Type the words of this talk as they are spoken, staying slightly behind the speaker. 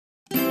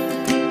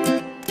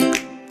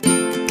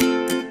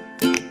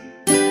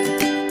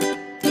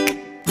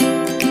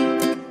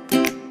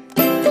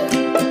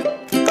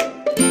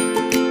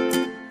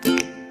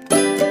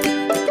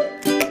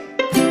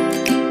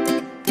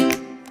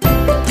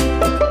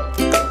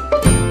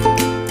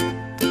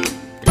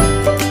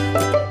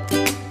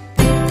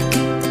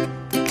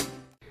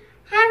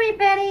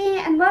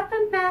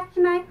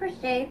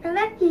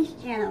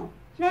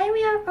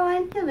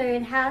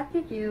how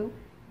to do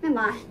the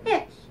moss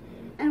stitch.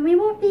 And we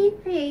will be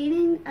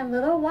creating a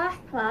little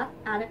washcloth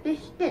out of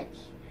this stitch.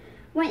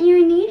 What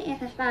you need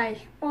is a size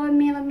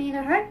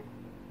 4mm hook.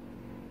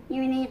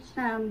 You need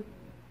some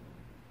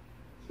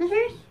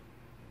scissors,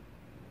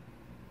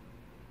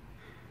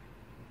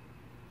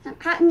 some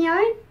cotton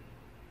yarn,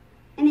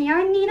 and a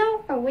yarn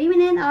needle for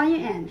weaving in all your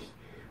ends.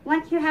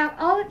 Once you have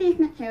all of these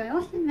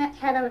materials, let's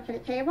head over to the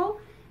table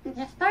and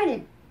get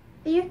started.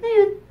 See you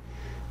soon!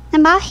 The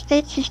moss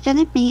stitch is going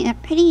to be a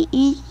pretty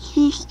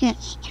easy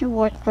stitch to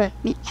work with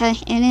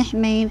because it is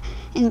made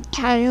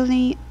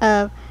entirely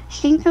of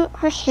single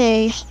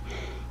crochets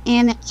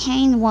and a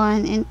chain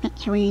 1 in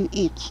between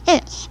each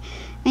stitch.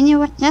 And you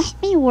will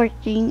just be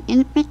working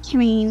in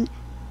between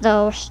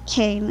those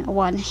chain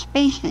 1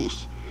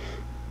 spaces.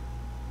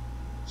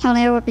 So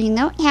there will be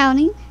no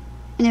counting,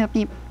 and it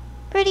will be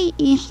pretty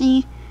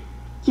easy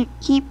to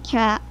keep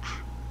track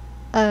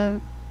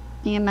of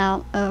the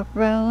amount of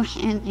rows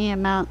and the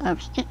amount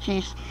of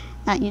stitches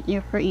that you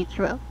do for each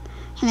row.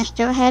 So let's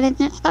go ahead and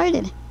get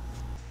started.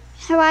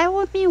 So I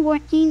will be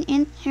working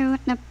into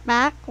the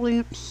back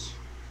loops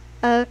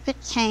of the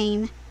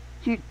chain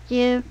to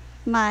give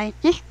my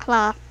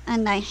dishcloth a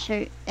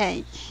nicer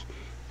edge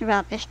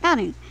throughout this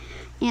pattern.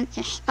 And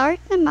to start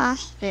the moss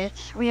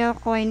stitch, we are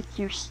going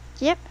to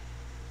skip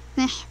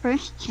this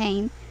first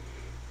chain,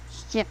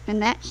 skip the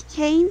next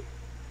chain,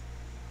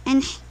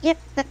 and skip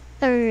the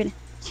third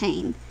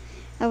chain.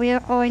 So we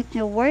are going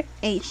to work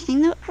a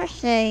single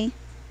crochet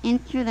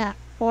into that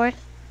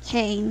fourth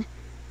chain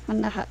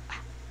from the hook.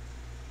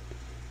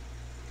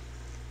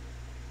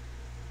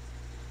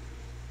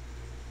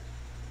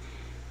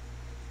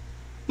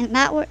 And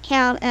that will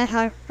count as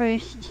our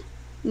first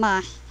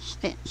moss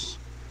stitch.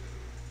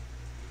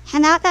 So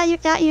now that you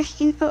got your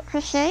single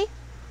crochet,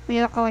 we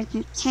are going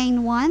to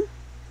chain 1,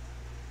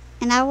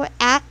 and that will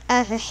act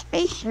as a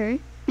spacer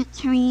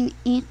between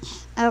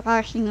each of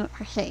our single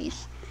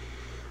crochets.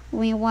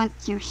 We want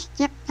to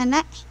skip the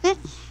next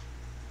stitch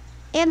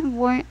and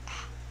work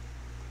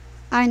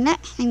our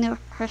next single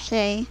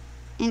crochet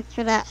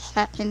into that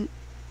second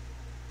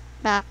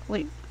back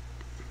loop.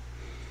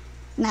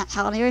 And that's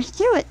all there is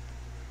to it.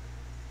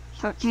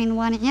 So chain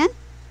 1 again,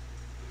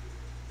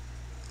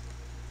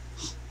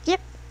 skip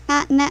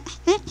that next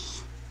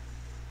stitch,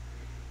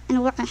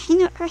 and work a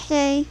single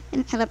crochet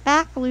into the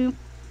back loop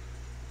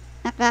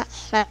of that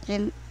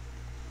second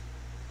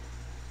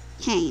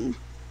chain.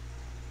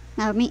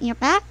 Now meet you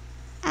back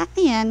at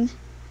the end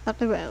of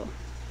the row.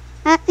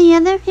 At the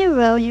end of your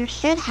row, you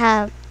should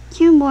have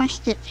 2 more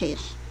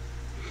stitches.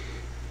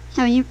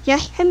 So you've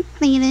just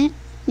completed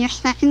your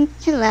second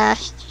to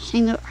last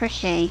single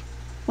crochet.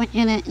 We're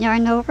going to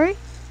yarn over,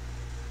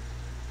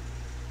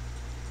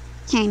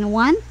 chain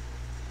 1,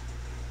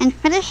 and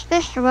finish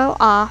this row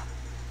off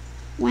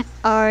with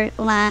our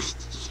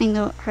last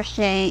single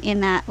crochet in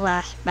that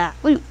last back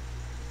loop.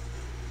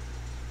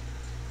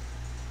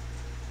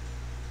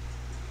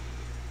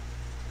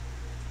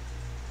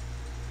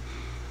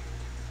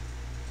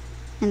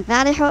 And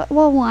that is what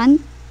row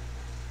 1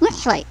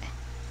 looks like.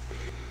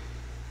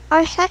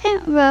 Our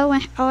second row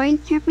is going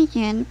to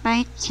begin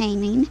by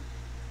chaining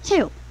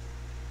 2.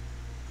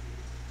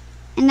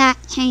 And that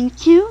chain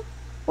 2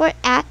 will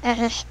act as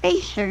a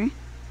spacer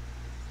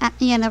at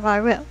the end of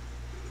our row.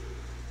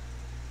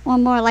 Or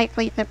more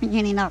likely the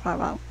beginning of our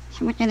row.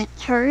 So we're going to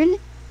turn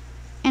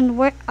and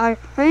work our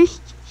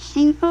first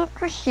single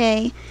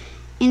crochet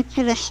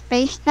into the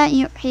space that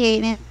you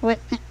created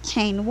with the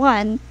chain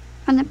 1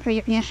 from the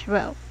previous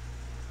row.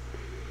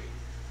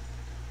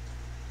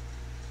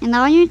 And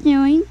all you're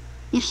doing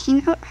is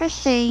single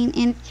crocheting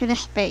into the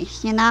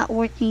space. You're not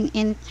working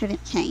into the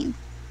chain.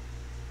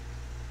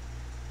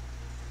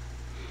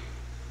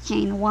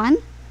 Chain 1,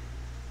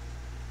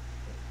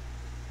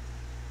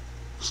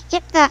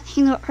 skip that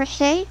single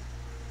crochet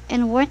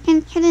and work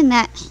into the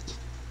next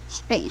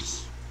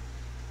space.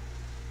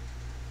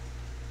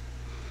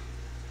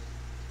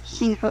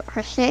 Single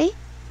crochet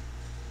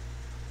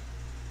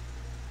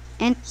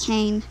and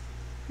chain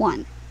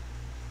 1.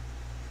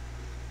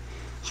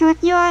 So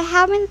if you are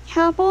having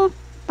trouble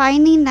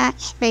finding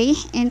that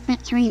space in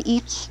between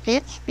each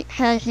stitch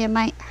because you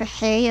might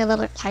crochet a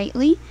little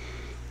tightly,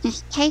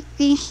 just take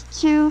these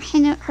 2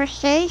 single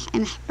crochets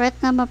and spread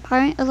them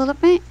apart a little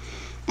bit,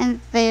 and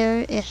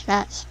there is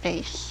that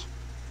space.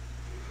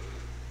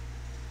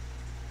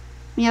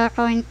 We are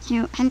going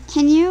to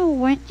continue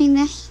working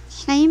this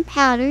same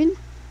pattern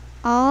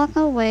all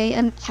the way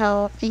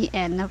until the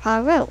end of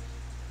our row.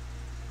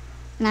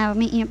 Now I'll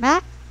meet you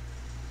back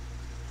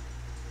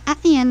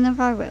at the end of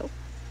our row.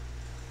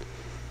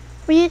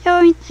 We are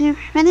going to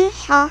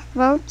finish off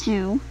row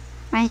 2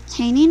 by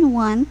chaining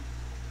 1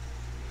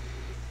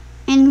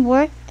 and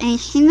work a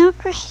single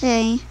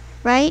crochet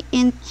right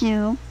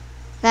into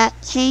that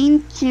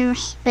chain 2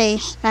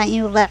 space that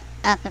you left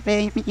at the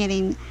very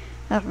beginning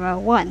of row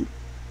 1.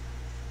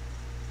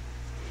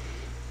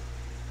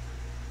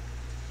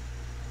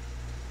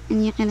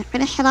 And you're going to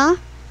finish it off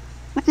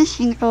with a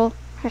single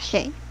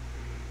crochet.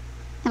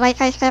 And like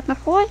I said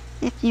before,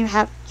 if you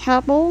have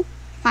trouble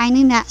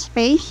finding that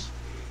space,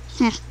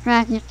 just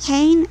grab your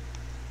chain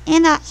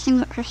and that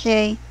single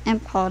crochet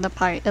and pull it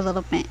apart a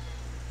little bit.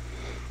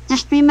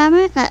 Just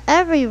remember that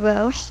every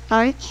row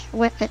starts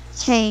with a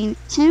chain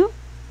 2.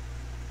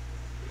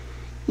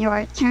 You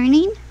are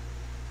turning,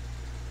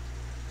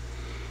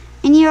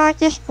 and you are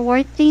just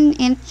working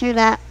into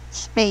that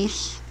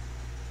space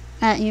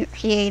that you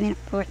created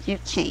with your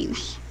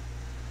chains.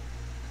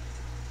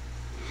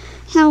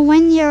 So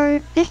when your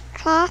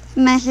dishcloth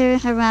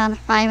measures around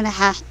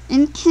 5.5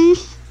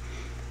 inches,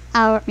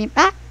 I will be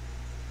back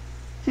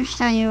to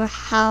show you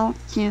how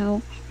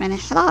to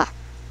finish it off.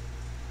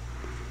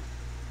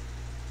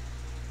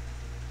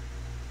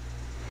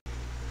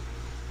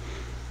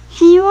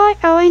 So you are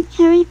going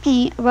to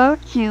repeat row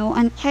 2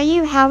 until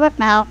you have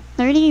about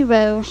 30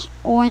 rows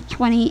or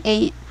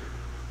 28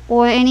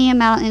 or any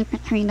amount in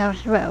between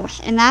those rows.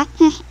 And that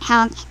just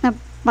counts the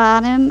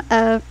bottom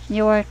of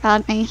your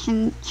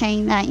foundation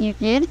chain that you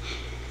did,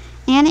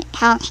 and it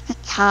counts the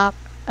top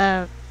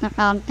of the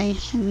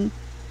foundation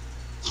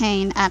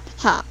chain at the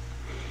top.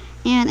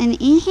 And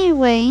an easy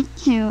way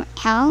to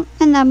count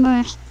the number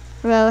of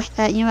rows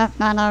that you have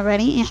done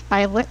already is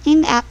by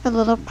looking at the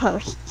little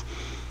posts.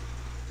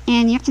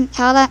 And you can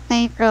tell that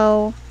they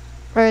go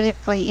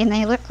vertically and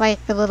they look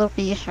like the little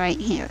bees right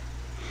here.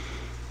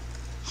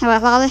 So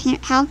as long as you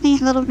count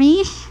these little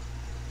bees,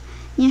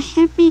 you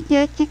should be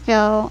good to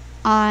go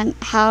on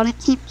how to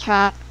keep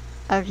track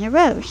of your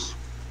rows.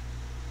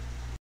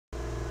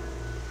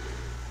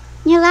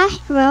 Your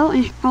last row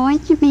is going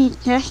to be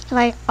just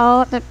like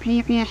all the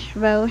previous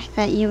rows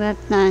that you have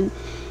done,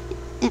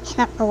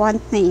 except for one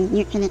thing.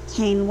 You're going to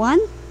chain 1,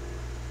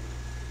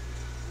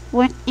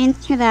 work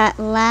into that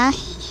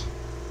last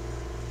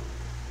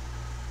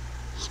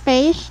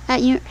space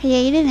that you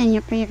created in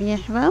your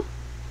previous row.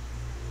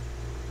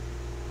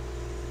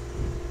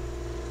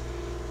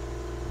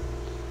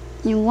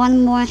 Do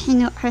one more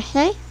single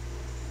crochet.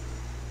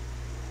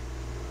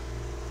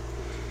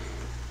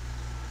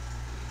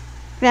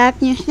 Grab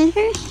your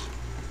scissors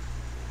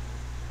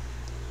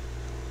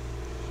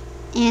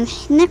and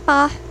snip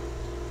off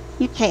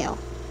your tail.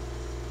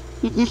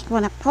 You just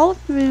want to pull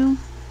through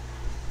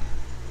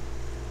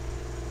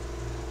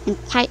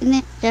and tighten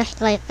it just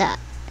like that.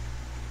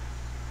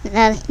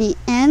 That is the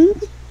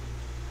end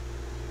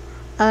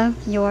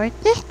of your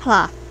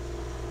dishcloth.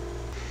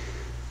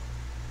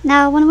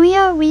 Now when we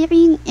are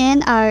weaving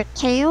in our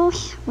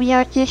tails, we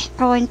are just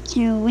going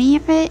to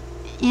weave it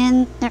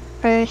in the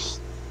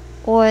first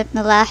or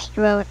the last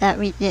row that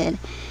we did.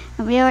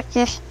 And we are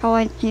just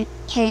going to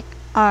take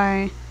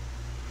our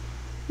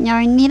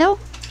yarn needle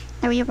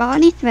that we've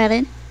already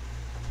threaded,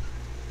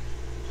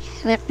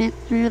 slip it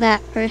through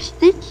that first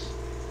stitch,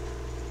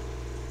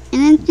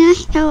 and then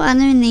just go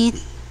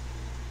underneath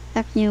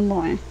a few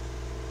more.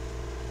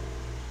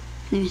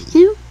 There's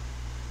 2.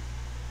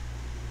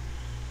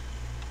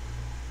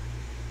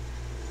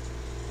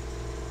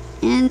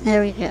 And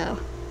there we go.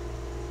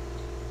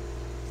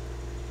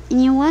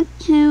 And you want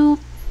to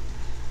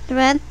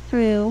thread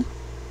through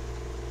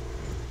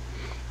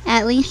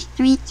at least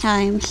 3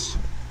 times,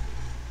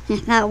 and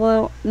that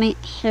will make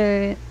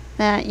sure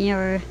that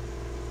your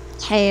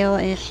tail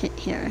is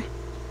secure.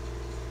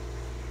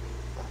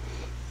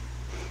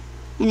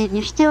 And if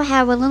you still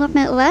have a little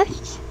bit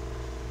left,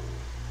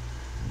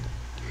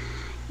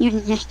 you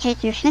can just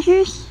take your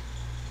scissors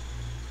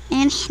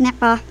and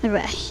snip off the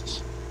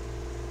rest.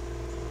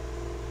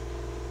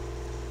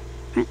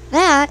 For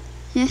that,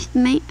 just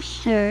make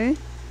sure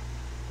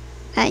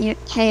that your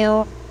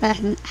tail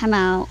doesn't come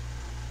out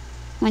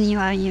when you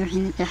are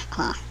using the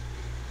dishcloth.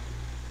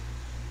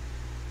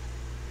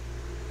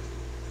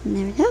 And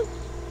there we go.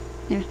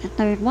 There's the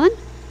third one.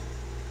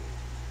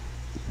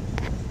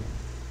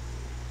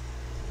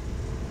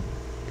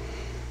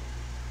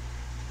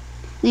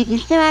 You can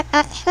still have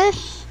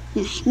excess.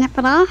 You snip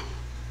it off.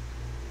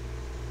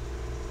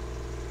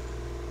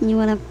 You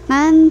want to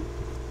bend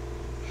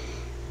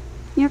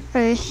your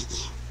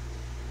first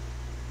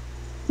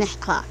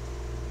dishcloth.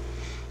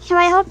 So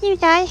I hope you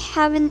guys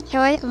have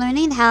enjoyed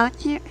learning how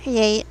to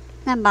create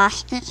the moss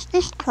stitch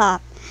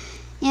dishcloth.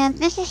 And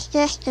this is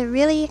just a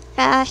really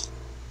fast,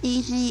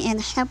 easy,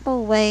 and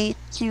simple way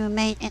to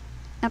make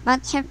a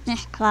bunch of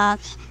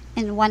dishcloths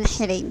in one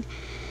sitting.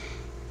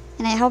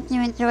 And I hope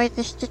you enjoyed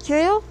this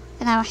tutorial,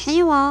 and I will see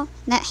you all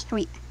next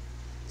week.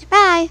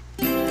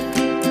 Goodbye!